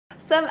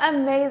Some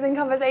amazing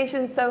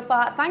conversations so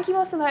far. Thank you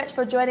all so much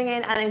for joining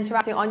in and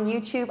interacting on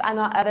YouTube and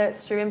our other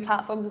streaming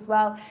platforms as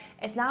well.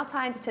 It's now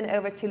time to turn it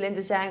over to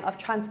Linda Jeng of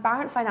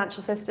Transparent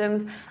Financial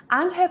Systems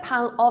and her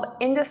panel of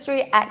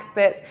industry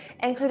experts,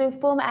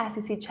 including former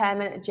SEC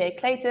Chairman Jay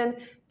Clayton,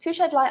 to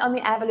shed light on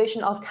the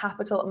evolution of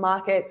capital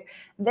markets.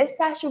 This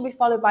session will be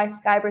followed by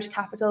Skybridge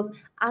Capital's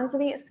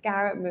Anthony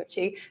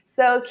Scaramucci.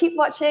 So keep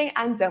watching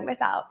and don't miss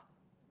out.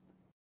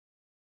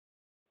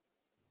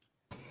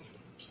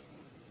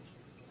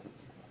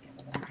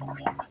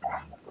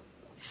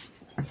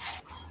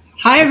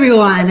 Hi,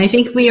 everyone. I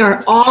think we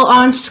are all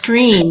on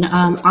screen.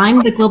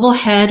 I'm the Global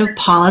Head of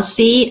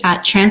Policy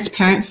at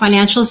Transparent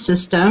Financial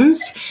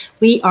Systems.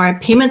 We are a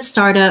payment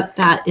startup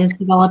that is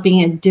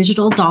developing a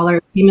digital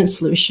dollar payment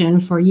solution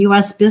for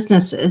U.S.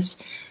 businesses.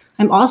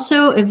 I'm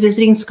also a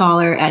visiting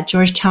scholar at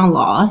Georgetown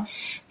Law.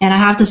 And I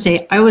have to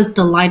say, I was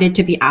delighted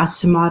to be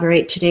asked to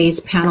moderate today's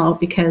panel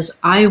because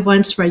I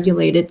once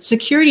regulated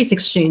securities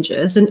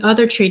exchanges and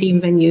other trading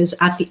venues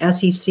at the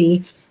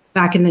SEC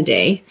back in the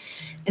day.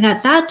 And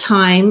at that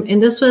time,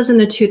 and this was in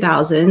the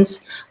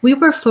 2000s, we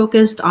were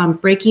focused on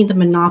breaking the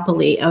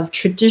monopoly of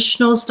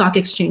traditional stock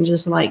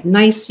exchanges like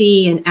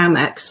NYSE and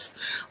Amex,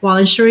 while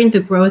ensuring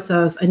the growth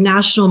of a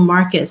national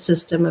market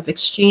system of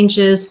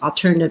exchanges,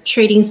 alternative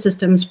trading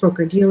systems,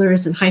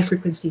 broker-dealers, and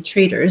high-frequency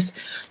traders,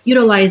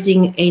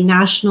 utilizing a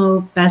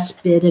national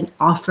best bid and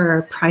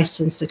offer price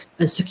and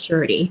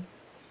security.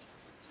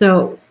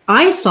 So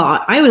I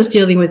thought I was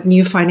dealing with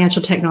new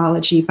financial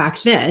technology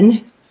back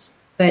then.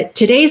 But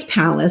today's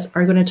panelists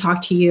are going to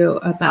talk to you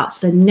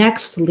about the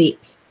next leap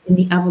in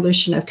the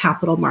evolution of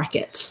capital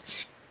markets.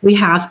 We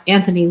have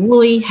Anthony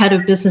Woolley, Head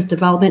of Business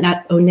Development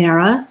at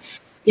Ownera,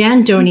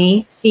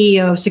 Doney,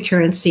 CEO of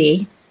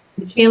Securrency,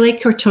 Michele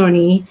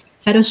Curtoni,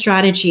 Head of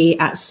Strategy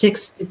at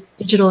Six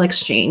Digital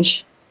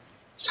Exchange,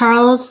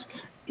 Charles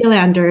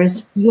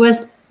Gillanders,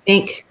 U.S.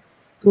 Bank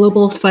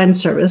Global Fund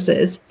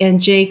Services, and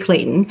Jay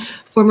Clayton,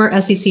 former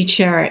SEC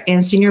Chair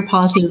and Senior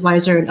Policy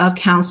Advisor and of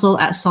Counsel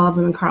at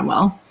Sullivan and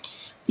Cromwell.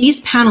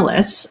 These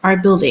panelists are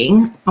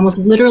building, almost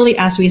literally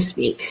as we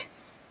speak,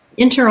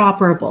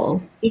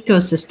 interoperable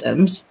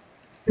ecosystems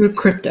through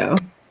crypto.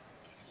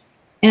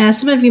 And as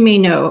some of you may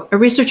know, a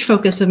research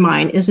focus of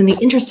mine is in the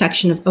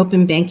intersection of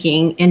open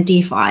banking and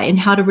DeFi and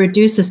how to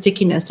reduce the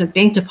stickiness of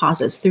bank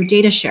deposits through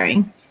data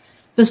sharing.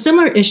 But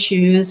similar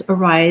issues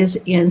arise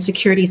in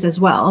securities as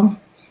well.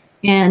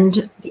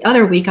 And the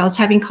other week, I was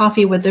having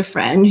coffee with a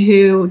friend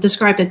who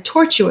described a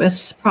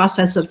tortuous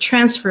process of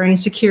transferring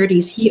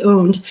securities he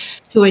owned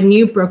to a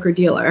new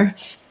broker-dealer.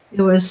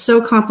 It was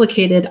so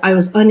complicated, I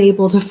was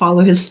unable to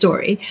follow his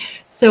story.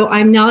 So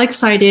I'm now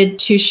excited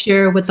to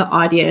share with the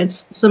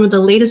audience some of the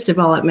latest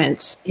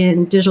developments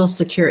in digital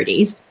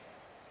securities.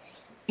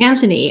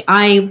 Anthony,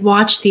 I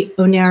watched the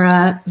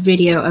Ownera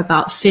video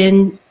about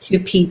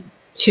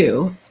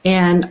Fin2P2,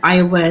 and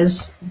I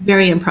was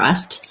very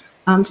impressed.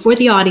 For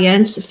the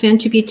audience,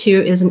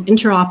 Fin2P2 is an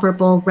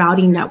interoperable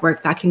routing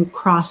network that can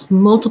cross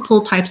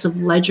multiple types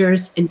of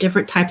ledgers and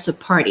different types of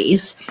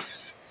parties.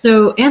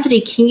 So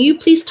Anthony, can you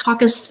please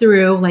talk us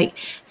through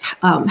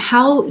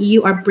how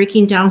you are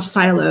breaking down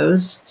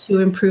silos to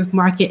improve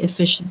market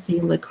efficiency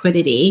and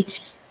liquidity,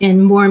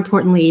 and more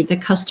importantly, the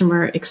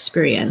customer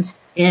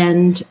experience?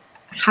 And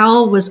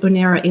how was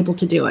Ownera able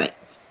to do it?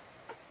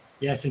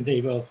 Yes,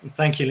 indeed. Well,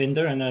 thank you,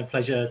 Linda, and a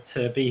pleasure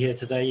to be here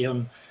today.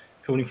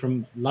 Calling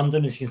from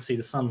London. As you can see,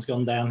 the sun's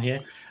gone down here.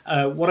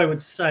 What I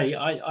would say,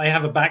 I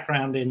have a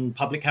background in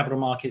public capital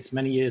markets,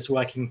 many years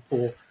working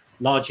for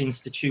large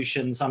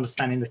institutions,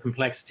 understanding the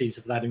complexities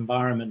of that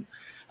environment.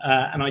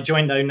 And I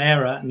joined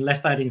Ownera and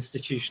left that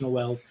institutional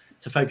world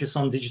to focus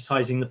on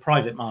digitizing the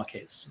private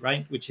markets,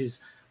 right, which is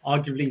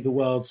arguably the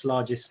world's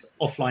largest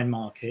offline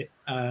market,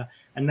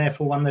 and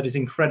therefore one that is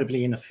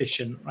incredibly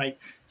inefficient, right?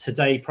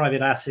 Today,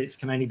 private assets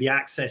can only be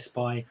accessed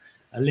by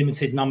a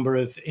limited number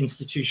of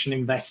institutional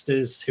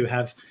investors who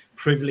have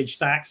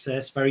privileged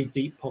access, very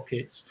deep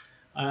pockets,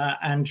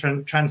 and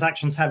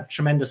transactions have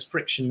tremendous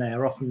friction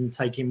there, often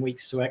taking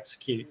weeks to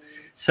execute.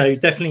 So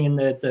definitely in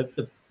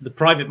the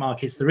private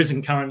markets, there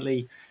isn't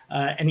currently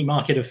any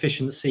market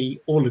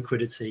efficiency or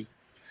liquidity.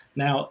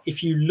 Now,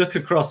 if you look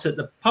across at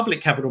the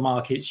public capital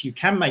markets, you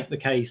can make the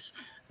case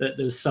that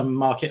there's some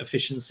market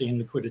efficiency and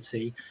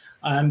liquidity,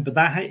 but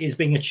that is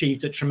being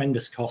achieved at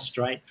tremendous cost,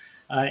 right?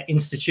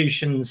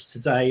 Institutions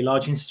today,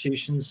 large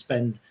institutions,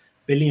 spend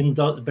billions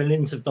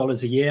of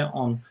dollars a year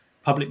on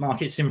public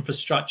markets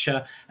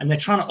infrastructure, and they're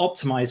trying to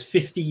optimize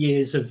 50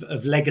 years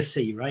of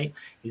legacy, right?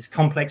 These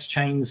complex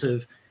chains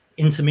of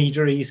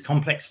intermediaries,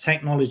 complex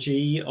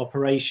technology,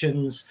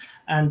 operations,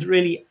 and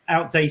really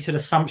outdated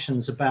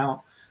assumptions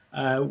about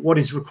what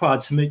is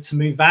required to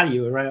move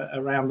value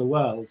around the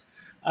world.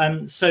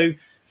 So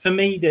for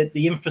me,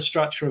 the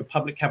infrastructure of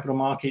public capital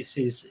markets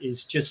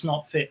is just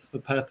not fit for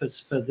purpose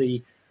for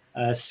the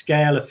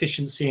scale,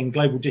 efficiency, and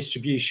global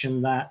distribution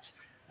that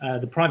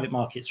the private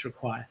markets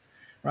require,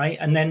 right?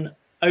 And then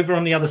over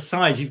on the other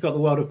side, you've got the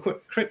world of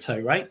crypto,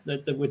 right,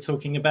 that we're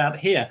talking about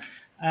here.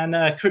 And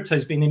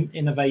crypto's been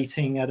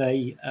innovating at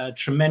a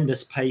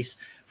tremendous pace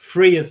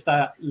free of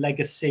that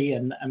legacy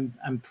and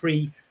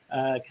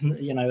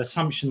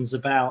assumptions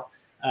about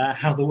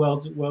how the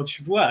world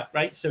should work,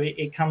 right? So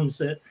it comes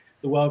at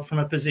the world from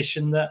a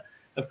position that,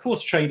 of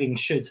course, trading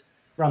should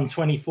run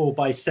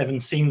 24/7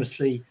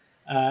 seamlessly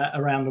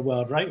around the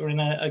world, right? We're in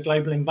a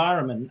global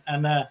environment,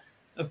 and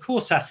of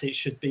course, assets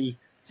should be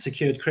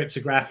secured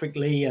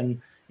cryptographically,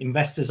 and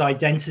investors'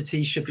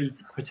 identity should be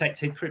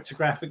protected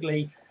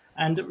cryptographically,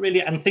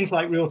 and things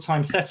like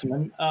real-time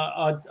settlement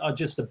are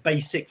just a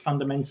basic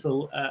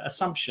fundamental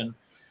assumption.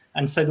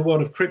 And so the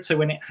world of crypto,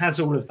 when it has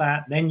all of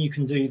that, then you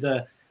can do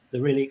the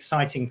really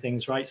exciting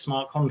things, right?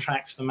 Smart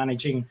contracts for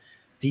managing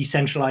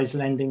decentralized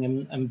lending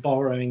and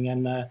borrowing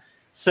and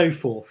so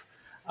forth.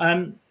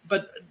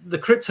 But the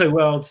crypto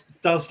world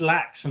does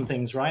lack some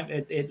things, right?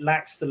 It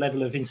lacks the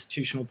level of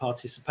institutional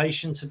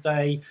participation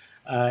today.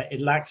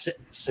 It lacks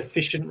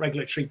sufficient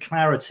regulatory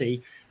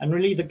clarity and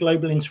really the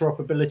global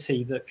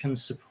interoperability that can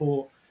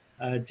support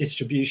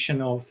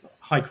distribution of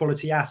high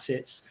quality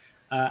assets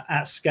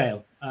at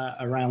scale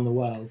around the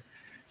world.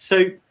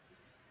 So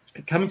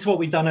coming to what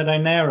we've done at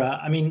Ownera,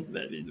 I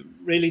mean,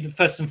 really, the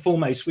first and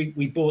foremost,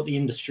 we brought the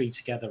industry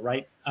together,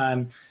 right?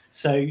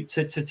 So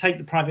to take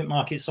the private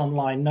markets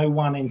online, no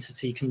one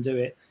entity can do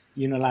it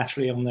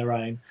unilaterally on their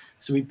own.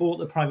 So we brought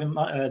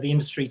the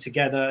industry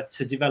together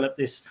to develop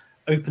this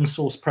open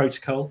source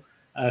protocol,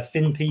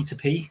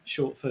 FinP2P,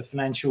 short for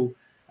financial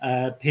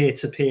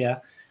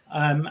peer-to-peer,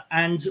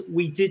 and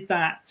we did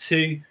that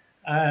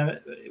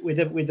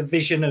with a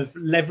vision of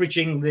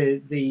leveraging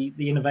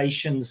the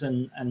innovations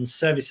and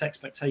service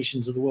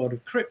expectations of the world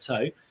of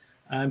crypto,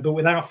 but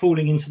without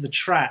falling into the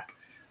trap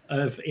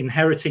of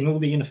inheriting all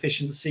the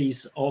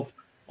inefficiencies of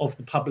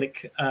the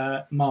public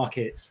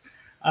markets.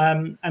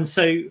 And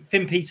so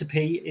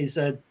FinP2P is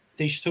a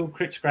digital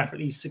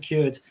cryptographically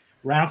secured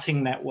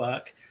routing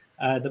network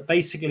that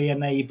basically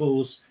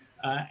enables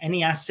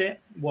any asset,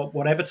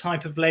 whatever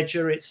type of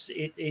ledger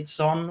it's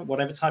on,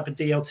 whatever type of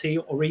DLT,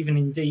 or even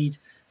indeed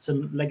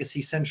some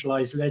legacy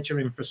centralized ledger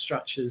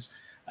infrastructures,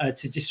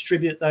 to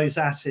distribute those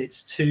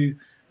assets to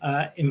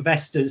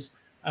investors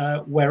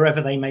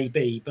wherever they may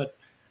be. But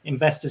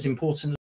investors, importantly,